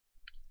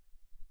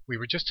we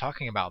were just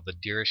talking about the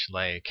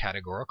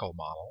Dirichlet-Categorical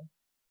model,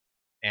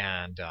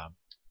 and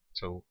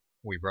so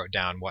we wrote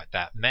down what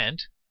that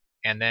meant,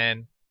 and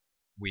then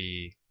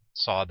we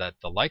saw that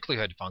the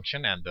likelihood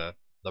function and the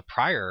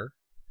prior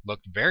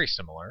looked very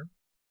similar,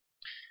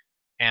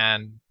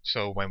 and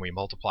so when we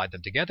multiplied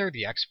them together,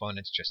 the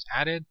exponents just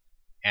added,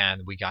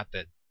 and we got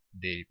that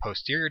the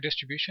posterior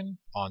distribution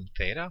on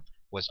theta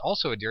was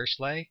also a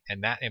Dirichlet,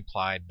 and that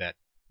implied that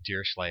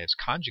Dirichlet is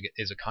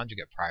a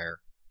conjugate prior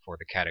for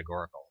the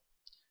categorical.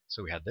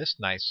 So we had this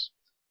nice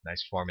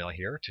formula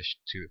here to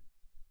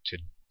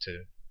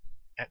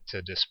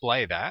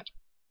display that,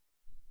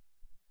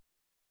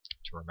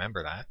 to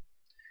remember that.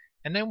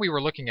 And then we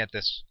were looking at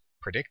this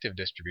predictive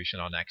distribution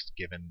on x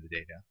given the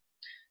data.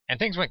 And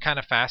things went kind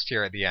of fast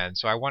here at the end,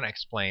 so I want to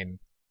explain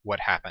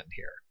what happened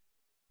here.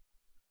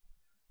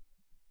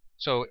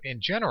 So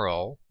in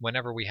general,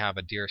 whenever we have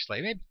a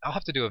Dirichlet, maybe I'll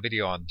have to do a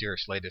video on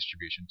Dirichlet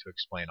distribution to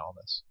explain all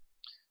this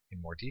in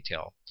more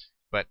detail.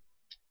 But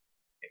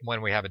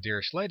when we have a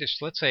Dirichlet,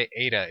 let's say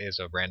eta is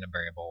a random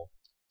variable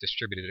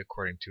distributed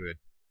according to a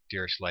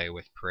Dirichlet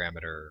with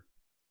parameter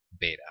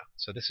beta.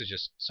 So this is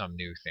just some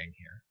new thing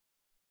here.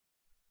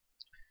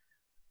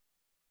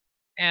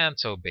 And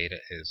so beta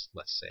is,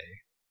 let's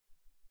say,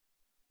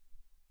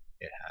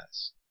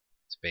 it's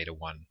beta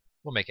 1.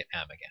 We'll make it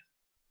m again,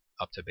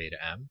 up to beta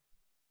m.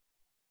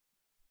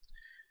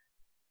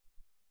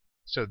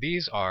 So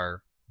these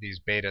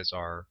betas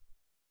are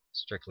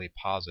strictly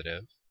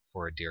positive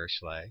for a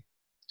Dirichlet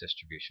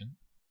distribution.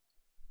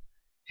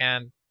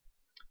 And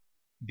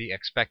the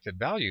expected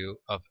value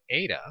of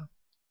eta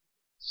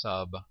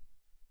sub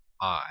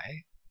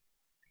I,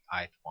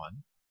 the ith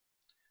one,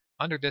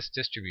 under this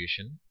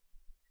distribution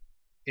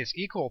is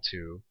equal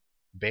to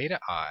beta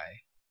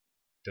I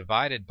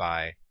divided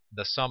by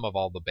the sum of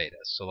all the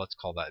betas. So let's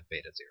call that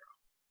beta 0.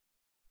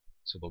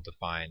 So we'll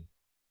define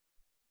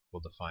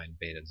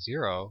beta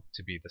 0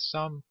 to be the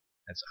sum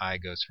as I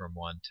goes from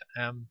 1 to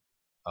m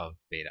of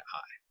beta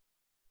I.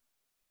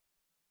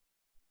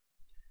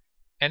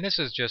 And this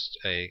is just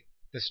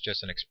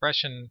an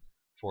expression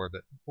for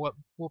the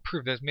we'll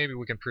prove this. Maybe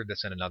we can prove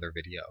this in another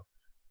video.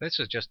 This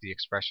is just the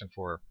expression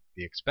for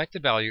the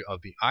expected value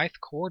of the ith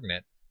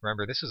coordinate.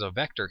 Remember, this is a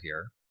vector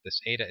here.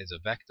 This eta is a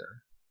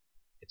vector.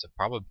 It's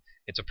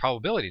a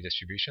probability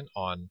distribution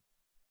on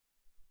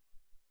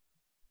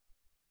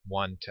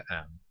 1 to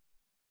m.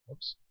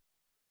 Whoops.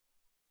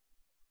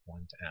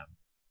 1 to m.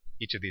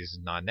 Each of these is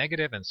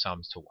non-negative and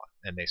sums to 1,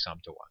 and they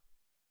sum to 1.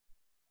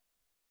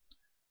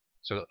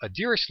 So a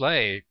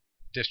Dirichlet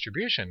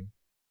distribution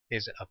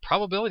is a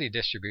probability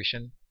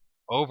distribution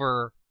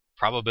over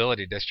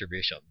probability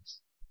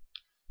distributions.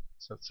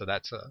 So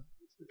that's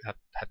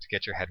have to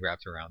get your head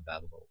wrapped around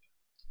that a little bit.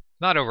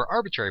 Not over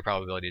arbitrary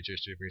probability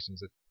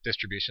distributions.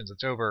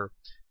 It's over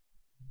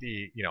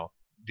the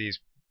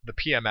the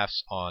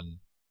PMFs on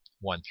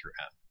 1 through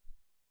m.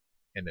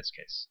 In this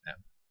case,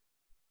 m.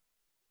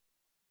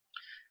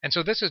 And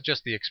so this is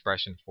just the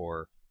expression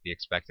for the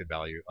expected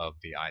value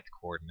of the ith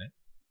coordinate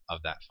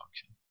of that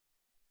function.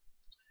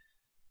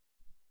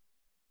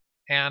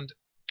 And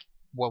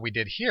what we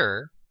did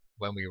here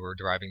when we were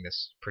deriving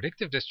this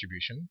predictive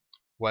distribution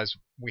was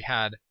we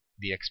had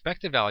the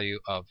expected value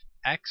of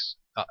x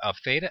of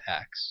theta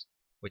x,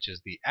 which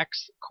is the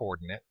x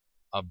coordinate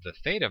of the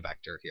theta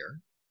vector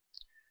here,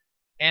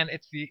 and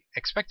it's the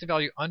expected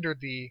value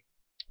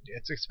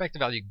expected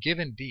value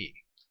given d.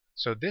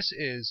 So this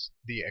is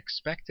the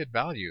expected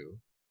value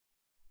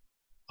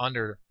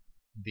under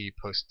the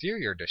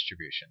posterior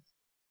distribution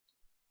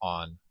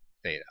on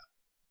theta.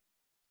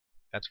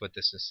 That's what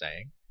this is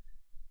saying.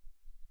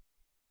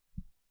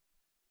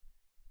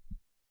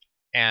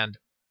 And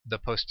the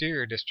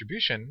posterior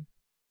distribution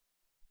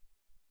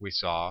we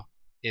saw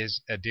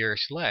is a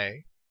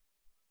Dirichlet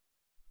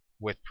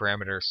with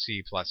parameter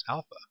c plus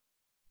alpha.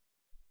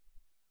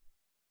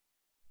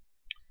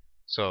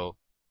 So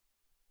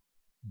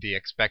the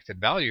expected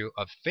value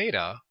of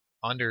theta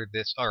under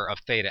this, or of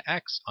theta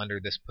x under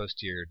this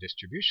posterior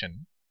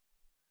distribution,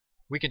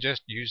 we can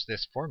just use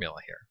this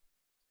formula here.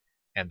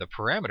 And the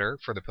parameter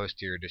for the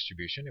posterior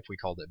distribution, if we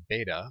called it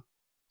beta,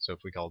 so if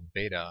we called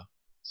beta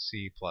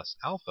c plus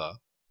alpha,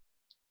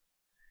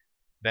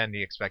 then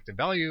the expected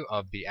value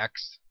of the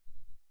x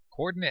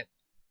coordinate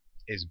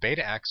is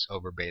beta x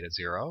over beta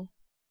 0,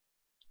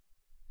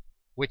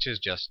 which is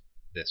just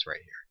this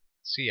right here.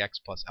 Cx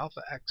plus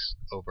alpha x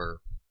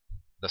over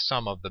the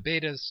sum of the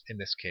betas, in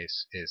this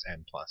case, is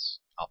n plus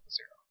alpha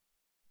 0,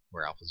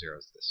 where alpha 0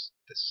 is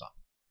this sum.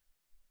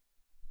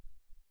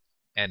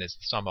 N is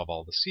the sum of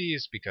all the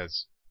c's,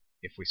 because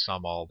if we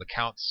sum all the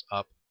counts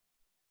up,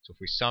 so if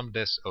we sum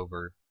this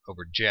over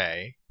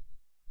j,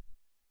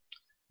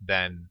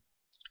 then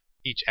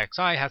each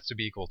xi has to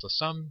be equal to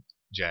some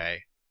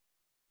j,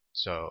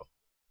 so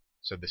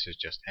this is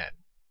just n.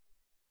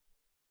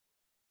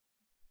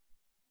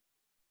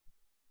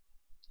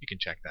 You can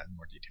check that in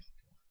more detail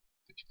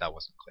if that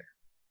wasn't clear.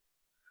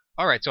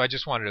 Alright, so I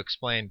just wanted to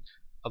explain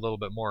a little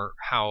bit more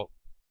how,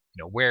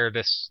 where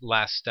this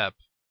last step,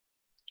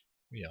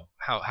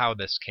 how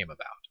this came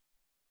about.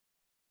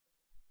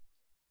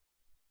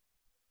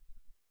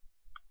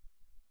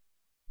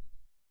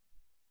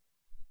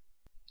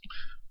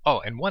 Oh,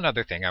 and one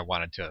other thing I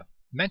wanted to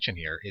mention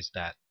here is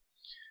that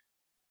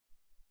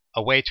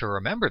a way to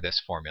remember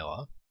this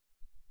formula,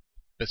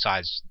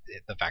 besides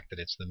the fact that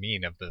it's the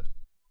mean of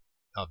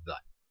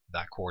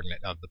that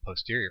coordinate of the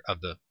posterior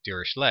of the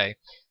Dirichlet,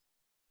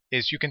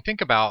 is you can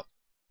think about,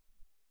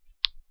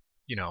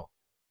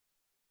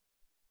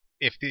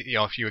 if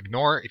you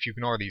ignore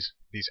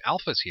these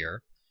alphas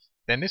here,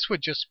 then this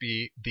would just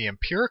be the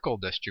empirical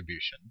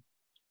distribution,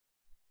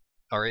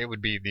 or it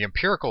would be the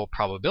empirical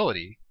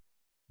probability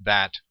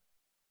that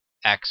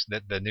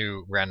the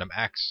new random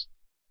x,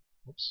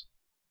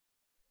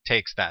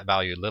 takes that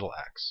value little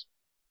x.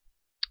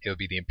 It would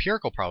be the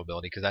empirical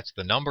probability because that's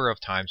the number of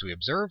times we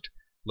observed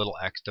little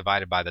x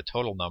divided by the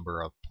total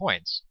number of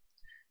points.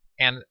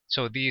 And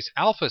so these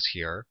alphas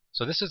here,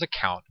 so this is a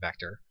count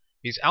vector.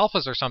 These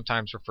alphas are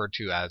sometimes referred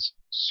to as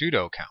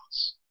pseudo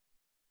counts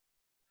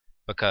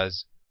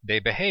because they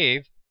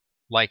behave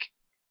like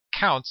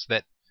counts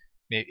that,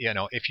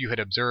 if you had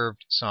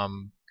observed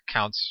some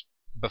counts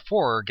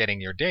before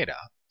getting your data,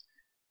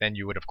 then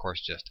you would of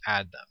course just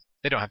add them.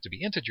 They don't have to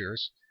be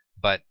integers,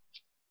 but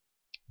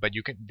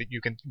you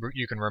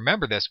can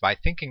remember this by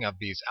thinking of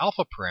these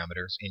alpha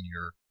parameters in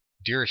your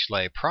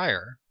Dirichlet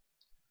prior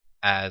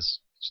as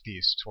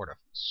these sort of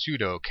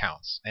pseudo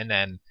counts, and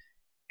then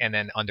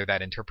under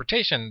that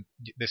interpretation,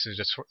 this is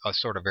just a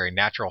sort of very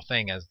natural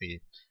thing as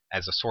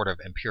a sort of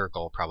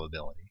empirical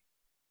probability.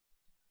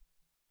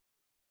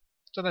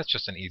 So that's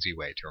just an easy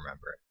way to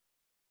remember it.